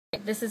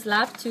This is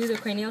Lab 2, the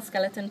cranial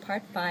skeleton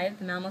part 5,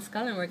 the mammal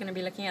skull, and we're going to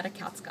be looking at a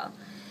cat skull.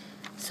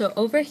 So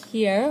over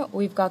here,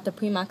 we've got the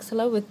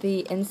premaxilla with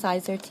the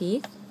incisor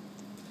teeth.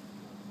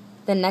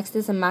 Then next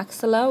is a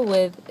maxilla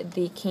with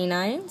the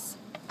canines.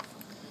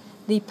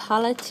 The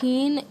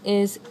palatine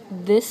is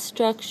this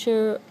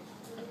structure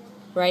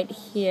right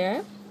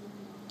here.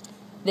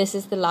 This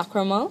is the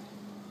lacrimal.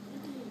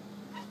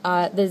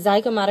 The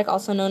zygomatic,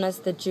 also known as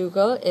the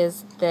jugal,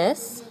 is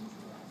this.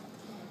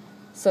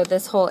 So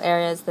this whole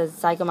area is the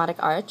zygomatic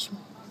arch.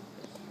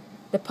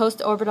 The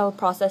postorbital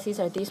processes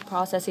are these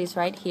processes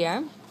right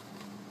here.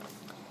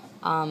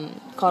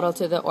 Caudal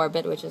to the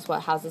orbit, which is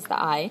what houses the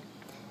eye.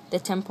 The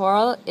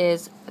temporal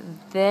is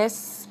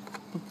this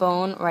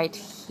bone right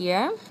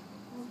here.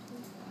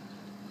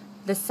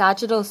 The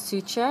sagittal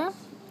suture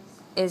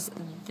is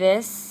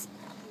this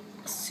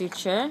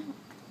suture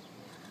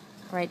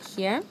right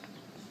here.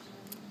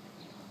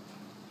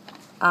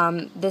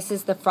 This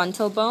is the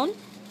frontal bone.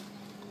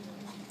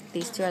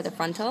 These two are the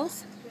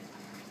frontals.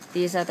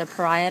 These are the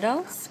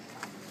parietals.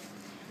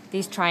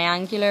 These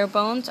triangular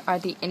bones are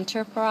the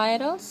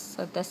interparietals,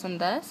 so this and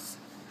this.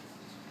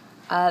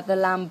 The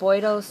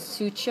lambdoidal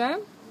suture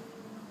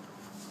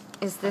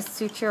is this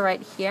suture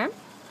right here.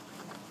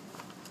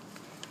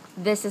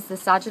 This is the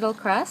sagittal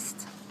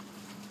crest,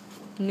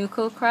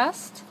 nuchal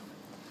crest,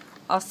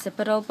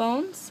 occipital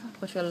bones,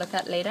 which we'll look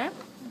at later.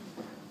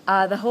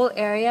 The whole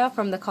area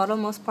from the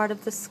caudalmost part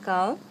of the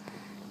skull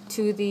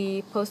to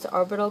the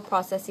postorbital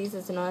processes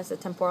is known as the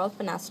temporal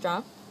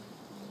fenestra.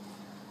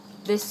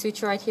 This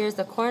suture right here is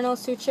the coronal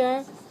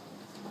suture.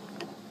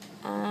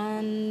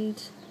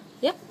 And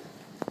yep.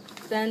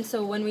 Then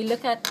so when we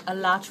look at a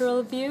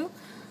lateral view,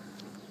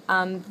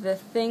 the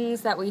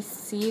things that we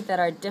see that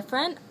are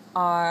different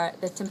are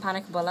the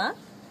tympanic bulla,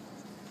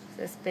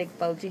 this big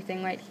bulgy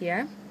thing right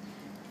here,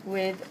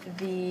 with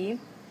the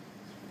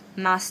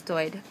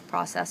mastoid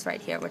process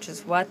right here, which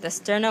is what the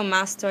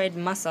sternomastoid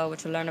muscle,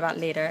 which we'll learn about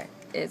later,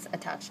 is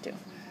attached to.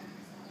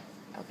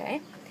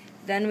 Okay,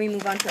 then we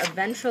move on to a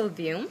ventral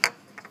view.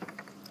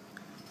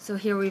 So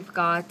here we've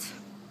got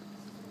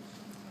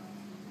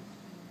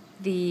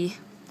the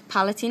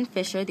palatine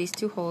fissure, these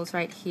two holes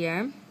right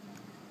here,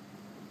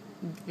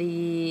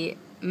 the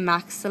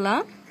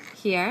maxilla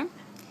here,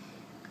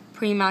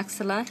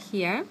 premaxilla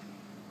here,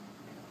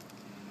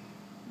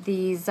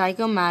 the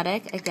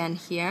zygomatic again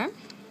here.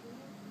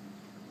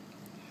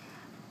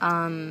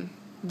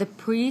 The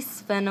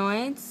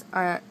presphenoids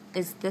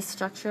is this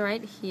structure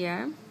right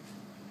here.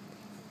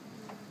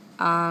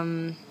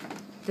 The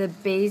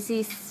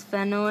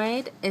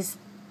basisphenoid is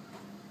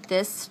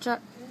this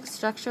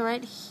structure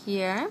right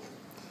here.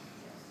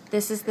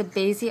 This is the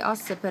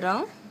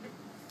basioccipital.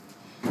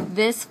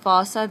 This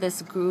fossa,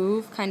 this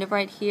groove kind of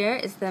right here,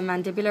 is the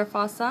mandibular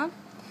fossa.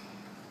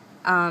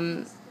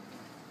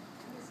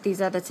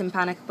 These are the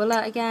tympanic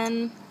bulla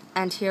again.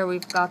 And here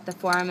we've got the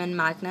foramen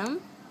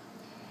magnum.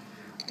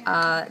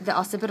 The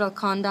occipital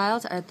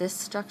condyles are this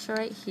structure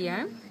right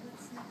here.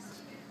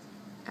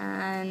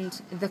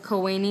 And the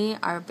choanae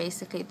are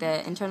basically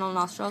the internal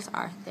nostrils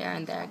are there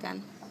and there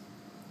again.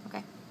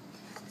 Okay.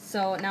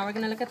 So now we're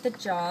going to look at the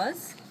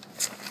jaws.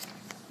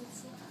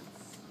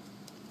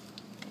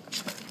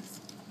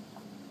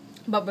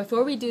 But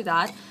before we do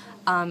that,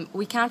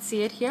 we can't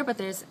see it here, but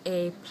there's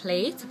a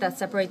plate that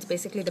separates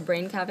basically the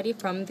brain cavity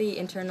from the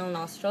internal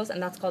nostrils,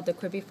 and that's called the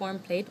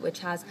cribriform plate,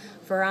 which has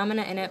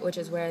foramina in it, which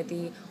is where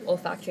the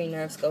olfactory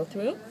nerves go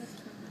through.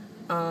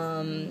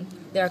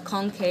 There are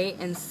conchae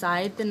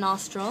inside the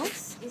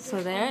nostrils,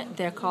 so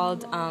they're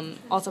called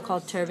also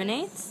called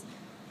turbinates.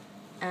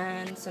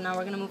 And so now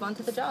we're going to move on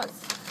to the jaws.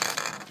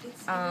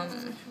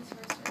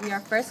 We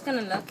are first going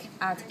to look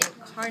at a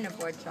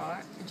carnivore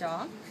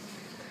jaw.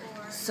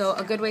 So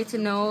a good way to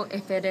know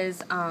if it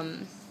is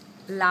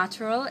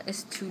lateral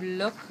is to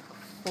look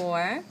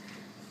for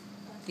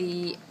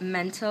the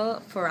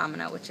mental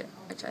foramina, which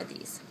are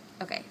these.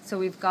 Okay, so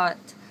we've got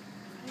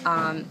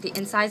the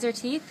incisor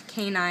teeth,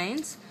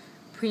 canines,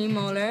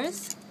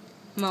 premolars,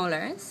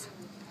 molars.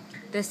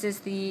 This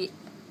is the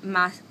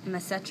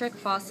mesenteric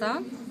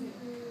fossa,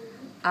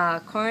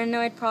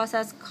 coronoid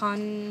process,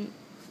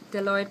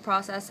 condyloid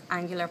process,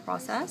 angular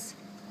process.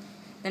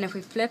 Then if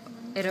we flip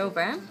it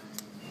over,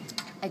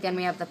 again,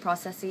 we have the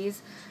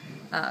processes,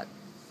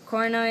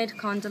 coronoid,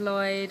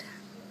 condyloid,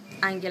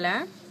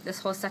 angular. This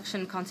whole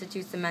section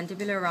constitutes the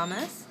mandibular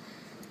ramus.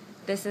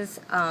 This is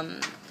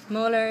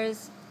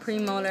molars,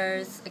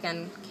 premolars,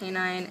 again,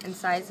 canine,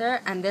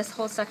 incisor, and this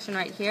whole section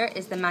right here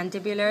is the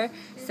mandibular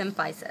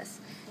symphysis.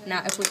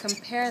 Now, if we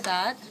compare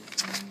that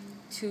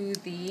to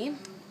the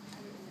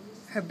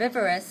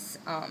herbivorous,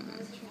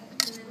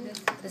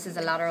 this is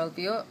a lateral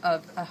view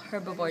of a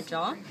herbivore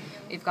jaw.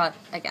 We've got,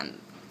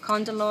 again,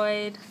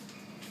 coronoid,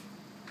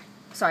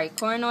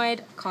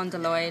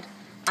 condyloid,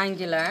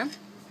 angular,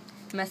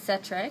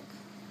 mesenteric,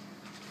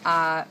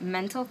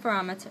 mental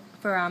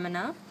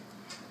foramina,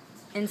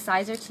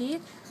 incisor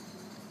teeth,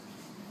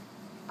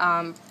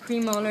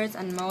 premolars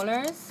and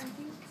molars,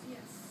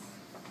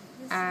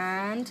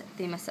 and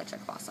the mesenteric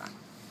fossa.